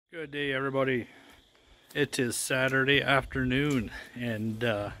Good day, everybody. It is Saturday afternoon, and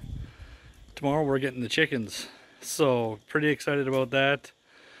tomorrow we're getting the chickens. So pretty excited about that.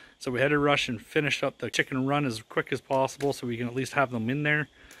 So we had to rush and finish up the chicken run as quick as possible so we can at least have them in there.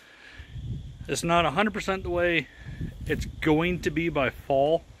 It's not 100% the way it's going to be by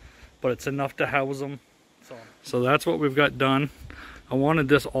fall, but it's enough to house them. So that's what we've got done. I wanted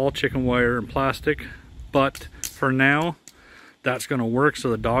this all chicken wire and plastic, but for now, that's going to work so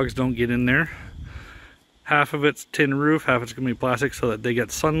the dogs don't get in there. Half of it's tin roof, half it's going to be plastic so that they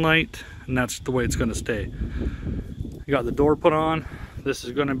get sunlight, and that's the way it's going to stay. I got the door put on. This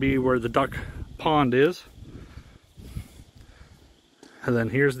is going to be where the duck pond is. And then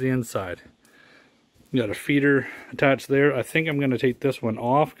here's the inside. You got a feeder attached there. I think I'm going to take this one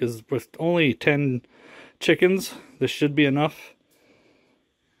off because with only 10 chickens, this should be enough.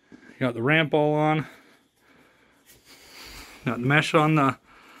 You got the ramp all on. Got the mesh on the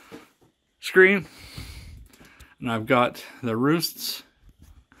screen, and I've got the roosts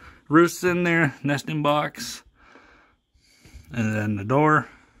in there, nesting box, and then the door.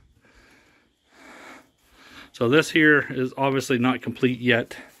 So this here is obviously not complete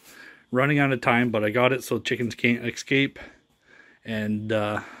yet, running out of time, but I got it so chickens can't escape, and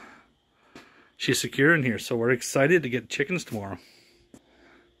she's secure in here, so we're excited to get chickens tomorrow.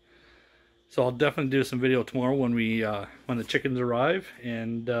 So I'll definitely do some video tomorrow when the chickens arrive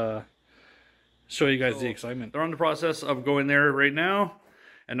and show you guys the excitement. They're on the process of going there right now,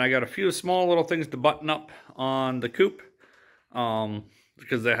 and I got a few small little things to button up on the coop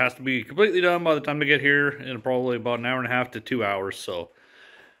because it has to be completely done by the time they get here in probably about an hour and a half to 2 hours. So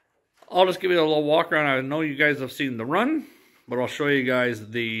I'll just give you a little walk around. I know you guys have seen the run, but I'll show you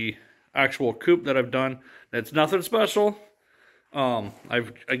guys the actual coop that I've done. It's nothing special.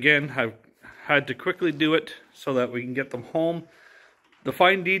 I've had to quickly do it so that we can get them home. The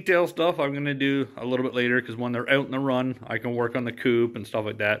fine detail stuff I'm going to do a little bit later because when they're out in the run, I can work on the coop and stuff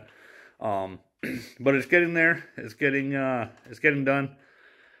like that. But it's getting there. It's getting done.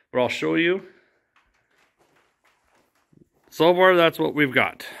 But I'll show you. So far, that's what we've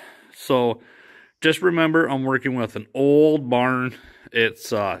got. So just remember, I'm working with an old barn.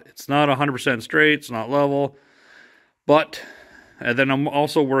 It's not 100% straight. It's not level, but. And then I'm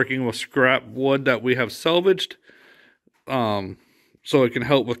also working with scrap wood that we have salvaged, so it can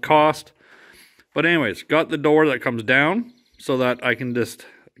help with cost. But anyways, got the door that comes down so that I can just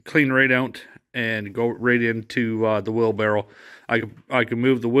clean right out and go right into the wheelbarrow. I can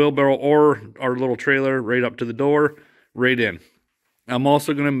move the wheelbarrow or our little trailer right up to the door, right in. I'm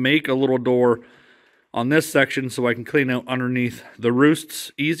also going to make a little door on this section so I can clean out underneath the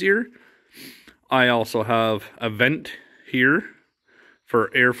roosts easier. I also have a vent here for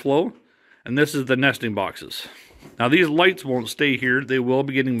airflow, and this is the nesting boxes. Now these lights won't stay here, they will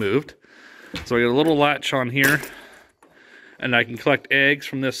be getting moved. So I got a little latch on here, and I can collect eggs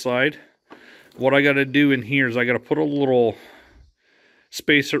from this side. What I got to do in here is I got to put a little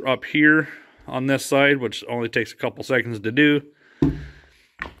spacer up here on this side, which only takes a couple seconds to do.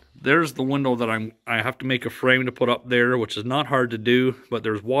 There's the window that I have to make a frame to put up there, which is not hard to do, but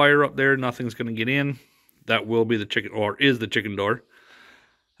there's wire up there, nothing's going to get in. That will be the chicken, or is the chicken door.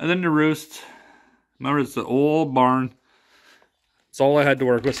 And then the roost. Remember, it's the old barn. That's all I had to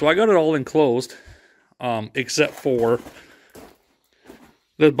work with. So I got it all enclosed, except for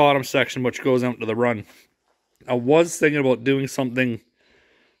the bottom section, which goes out to the run. I was thinking about doing something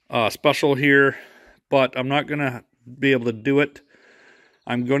special here, but I'm not going to be able to do it.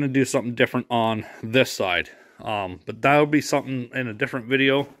 I'm going to do something different on this side. But that will be something in a different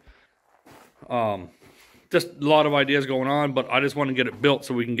video. Just a lot of ideas going on, but I just want to get it built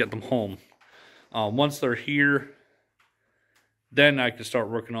so we can get them home. Once they're here, then I can start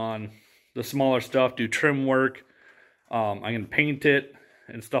working on the smaller stuff, do trim work. I can paint it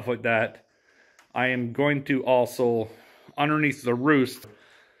and stuff like that. I am going to also, underneath the roost,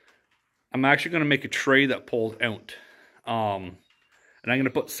 I'm actually going to make a tray that pulls out. And I'm going to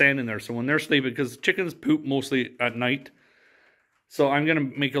put sand in there so when they're sleeping, because chickens poop mostly at night. So I'm going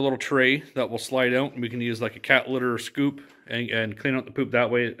to make a little tray that will slide out, and we can use like a cat litter or scoop and clean out the poop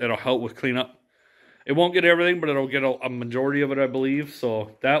that way. It'll help with cleanup. It won't get everything, but it'll get a majority of it, I believe.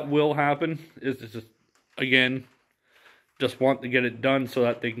 So that will happen. It's just, again, just want to get it done so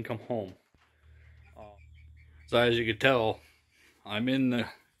that they can come home. So as you can tell, I'm in the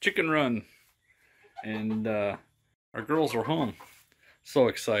chicken run, and our girls are home. So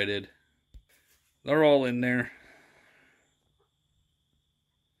excited. They're all in there.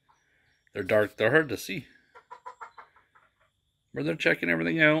 They're dark, they're hard to see. But they're checking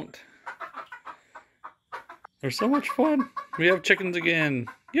everything out. They're so much fun. We have chickens again.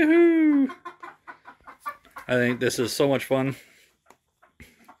 Yoo-hoo! I think this is so much fun.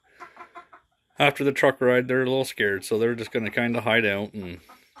 After the truck ride, they're a little scared, so they're just going to kind of hide out and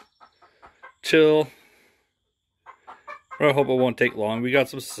chill. I hope it won't take long. We got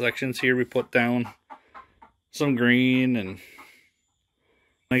some sections here we put down some green, and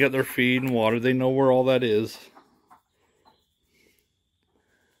they got their feed and water. They know where all that is.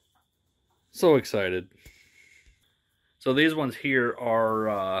 So excited. So these ones here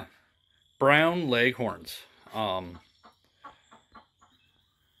are brown leghorns. I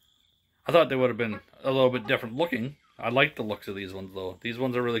thought they would have been a little bit different looking. I like the looks of these ones though. These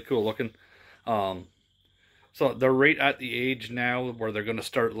ones are really cool looking. So they're right at the age now where they're going to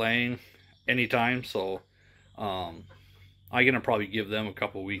start laying anytime. So I'm going to probably give them a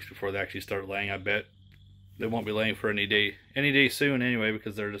couple weeks before they actually start laying. I bet they won't be laying for any day soon anyway,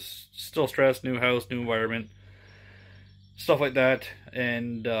 because they're just still stressed. New house, new environment, stuff like that.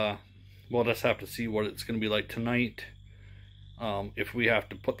 And we'll just have to see what it's going to be like tonight. If we have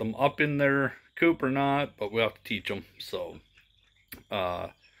to put them up in their coop or not, but we'll have to teach them. So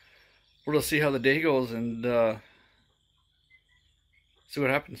we'll just see how the day goes and see what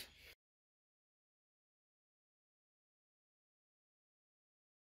happens.